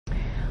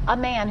A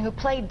man who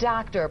played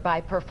doctor by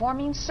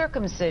performing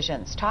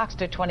circumcisions talks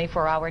to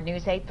 24-hour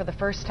News 8 for the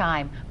first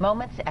time,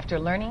 moments after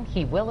learning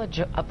he will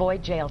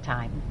avoid jail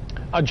time.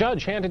 A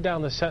judge handed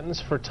down the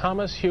sentence for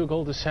Thomas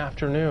Hugel this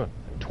afternoon.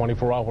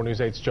 24-hour News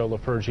 8's Joe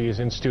LaFergie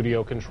is in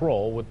studio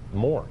control with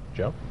more.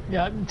 Joe?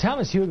 Yeah,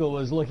 Thomas Hugel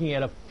was looking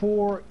at a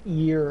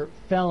 4-year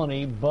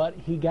felony, but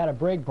he got a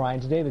break, Brian.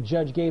 Today the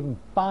judge gave him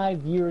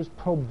 5 years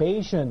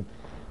probation.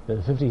 The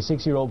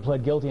 56-year-old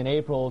pled guilty in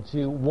April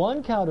to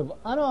 1 count of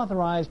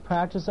unauthorized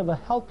practice of a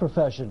health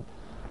profession.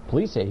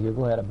 Police say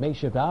Hugel had a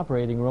makeshift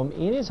operating room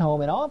in his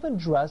home and often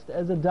dressed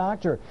as a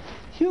doctor.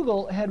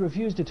 Hugel had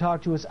refused to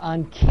talk to us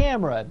on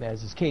camera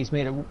as his case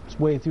made its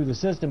way through the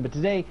system, but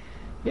today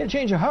he had a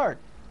change of heart.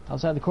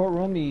 Outside the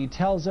courtroom, he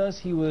tells us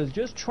he was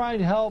just trying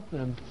to help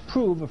and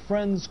improve a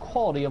friend's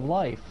quality of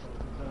life.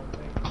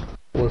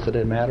 Was it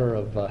a matter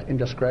of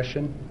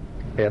indiscretion?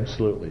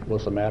 Absolutely.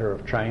 Was it a matter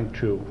of trying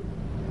to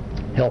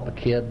help a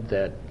kid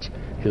that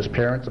his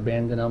parents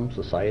abandoned him,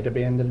 society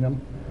abandoned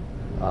him?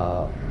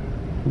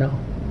 No.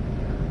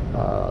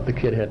 The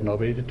kid had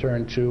nobody to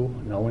turn to,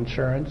 no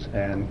insurance,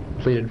 and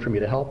pleaded for me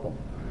to help him.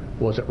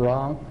 Was it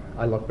wrong?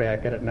 I look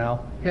back at it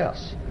now,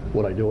 yes.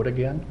 Would I do it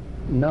again?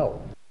 No.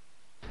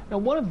 Now,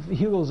 one of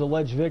Hugel's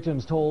alleged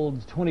victims told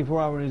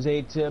 24-hour News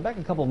 8 back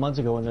a couple of months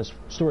ago when this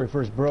story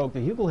first broke that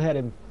Hugel had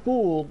him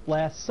fooled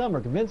last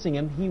summer, convincing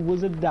him he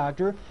was a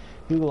doctor.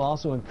 Hugel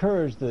also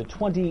encouraged the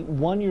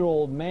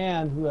 21-year-old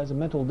man who has a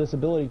mental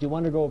disability to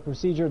undergo a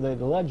procedure that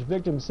the alleged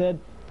victim said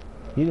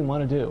he didn't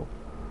want to do.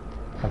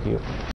 Back to you.